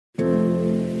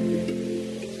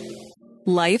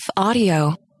Life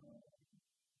Audio.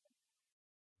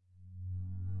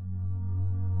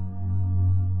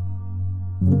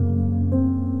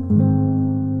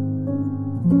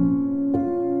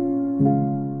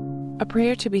 A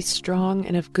Prayer to Be Strong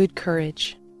and of Good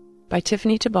Courage by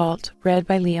Tiffany Tybalt, read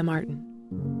by Leah Martin.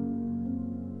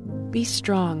 Be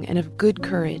strong and of good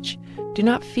courage. Do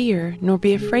not fear nor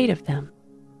be afraid of them.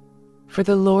 For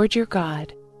the Lord your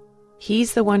God,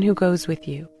 He's the one who goes with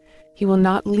you. He will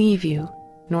not leave you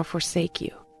nor forsake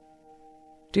you.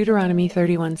 Deuteronomy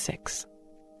 31:6.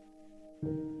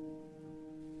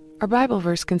 Our Bible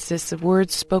verse consists of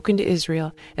words spoken to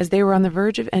Israel as they were on the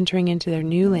verge of entering into their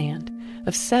new land,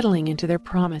 of settling into their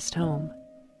promised home.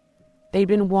 They'd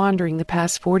been wandering the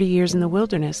past 40 years in the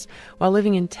wilderness while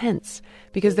living in tents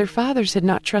because their fathers had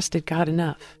not trusted God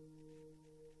enough.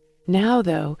 Now,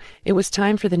 though, it was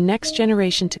time for the next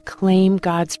generation to claim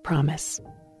God's promise.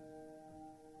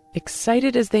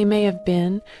 Excited as they may have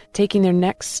been, taking their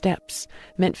next steps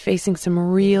meant facing some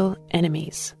real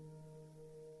enemies.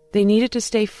 They needed to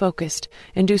stay focused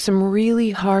and do some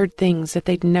really hard things that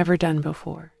they'd never done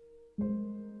before.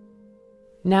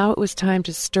 Now it was time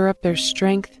to stir up their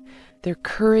strength, their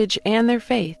courage, and their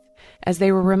faith as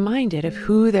they were reminded of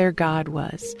who their God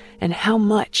was and how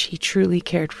much He truly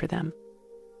cared for them.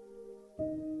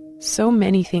 So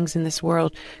many things in this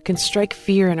world can strike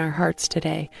fear in our hearts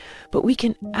today, but we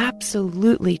can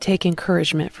absolutely take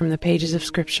encouragement from the pages of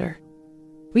Scripture.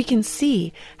 We can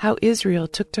see how Israel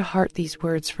took to heart these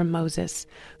words from Moses,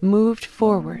 moved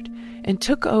forward, and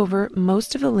took over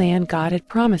most of the land God had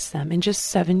promised them in just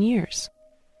 7 years.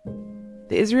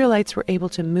 The Israelites were able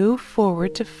to move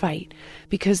forward to fight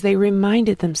because they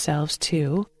reminded themselves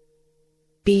to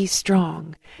be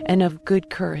strong and of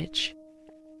good courage.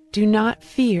 Do not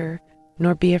fear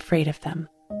nor be afraid of them.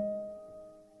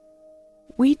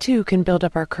 We too can build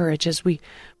up our courage as we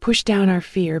push down our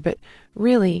fear, but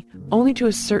really only to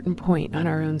a certain point on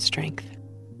our own strength.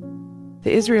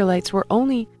 The Israelites were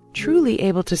only truly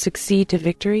able to succeed to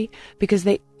victory because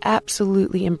they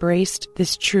absolutely embraced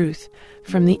this truth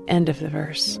from the end of the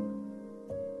verse.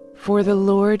 For the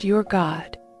Lord your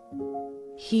God,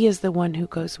 He is the one who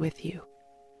goes with you.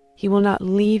 He will not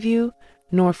leave you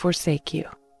nor forsake you.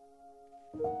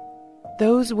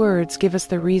 Those words give us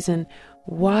the reason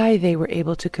why they were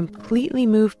able to completely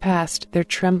move past their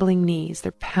trembling knees,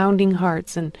 their pounding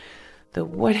hearts, and the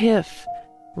what-if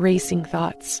racing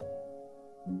thoughts.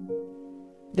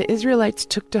 The Israelites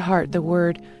took to heart the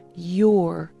word,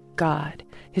 your God.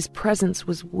 His presence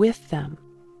was with them.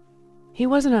 He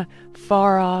wasn't a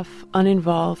far-off,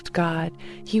 uninvolved God.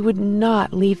 He would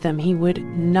not leave them. He would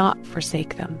not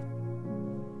forsake them.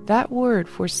 That word,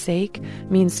 forsake,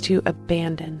 means to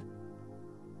abandon.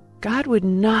 God would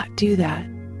not do that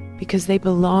because they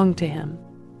belong to Him.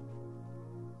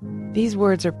 These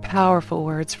words are powerful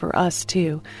words for us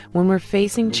too when we're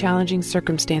facing challenging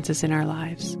circumstances in our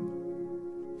lives.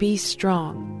 Be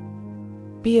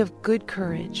strong. Be of good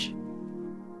courage.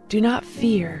 Do not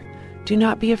fear. Do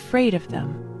not be afraid of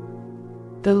them.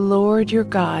 The Lord your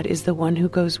God is the one who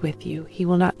goes with you. He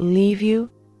will not leave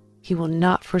you. He will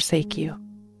not forsake you.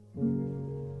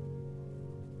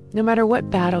 No matter what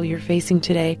battle you're facing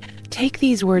today, take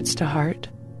these words to heart.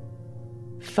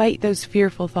 Fight those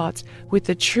fearful thoughts with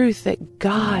the truth that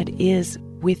God is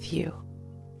with you.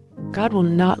 God will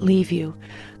not leave you.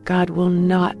 God will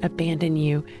not abandon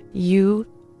you. You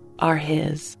are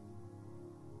His.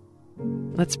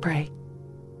 Let's pray.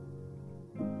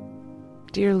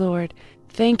 Dear Lord,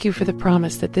 thank you for the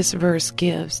promise that this verse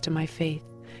gives to my faith.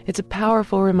 It's a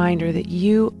powerful reminder that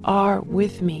you are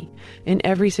with me in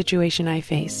every situation I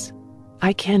face.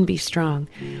 I can be strong.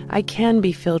 I can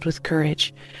be filled with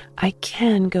courage. I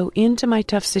can go into my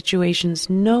tough situations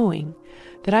knowing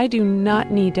that I do not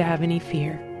need to have any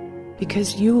fear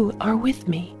because you are with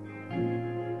me.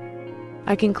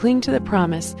 I can cling to the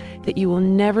promise that you will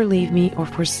never leave me or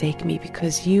forsake me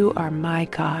because you are my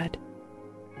God.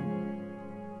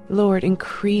 Lord,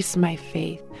 increase my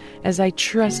faith as I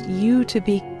trust you to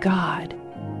be God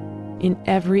in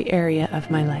every area of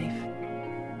my life.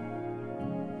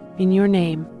 In your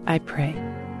name I pray.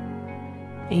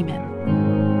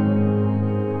 Amen.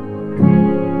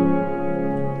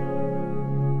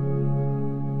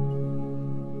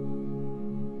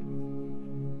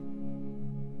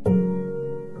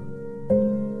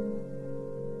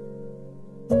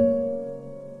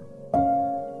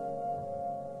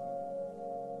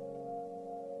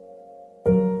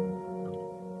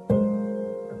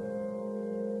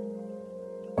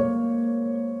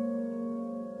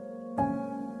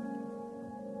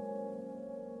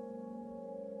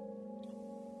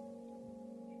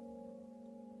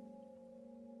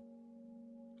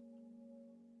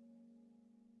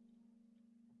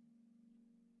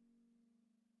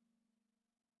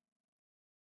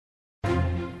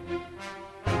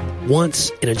 Once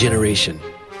in a generation,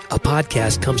 a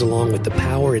podcast comes along with the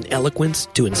power and eloquence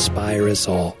to inspire us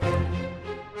all.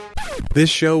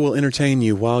 This show will entertain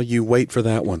you while you wait for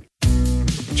that one.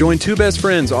 Join two best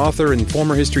friends, author and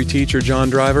former history teacher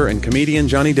John Driver and comedian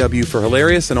Johnny W. for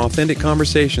hilarious and authentic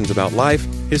conversations about life,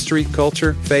 history,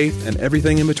 culture, faith, and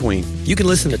everything in between. You can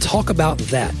listen to Talk About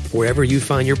That wherever you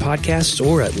find your podcasts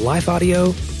or at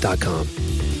lifeaudio.com.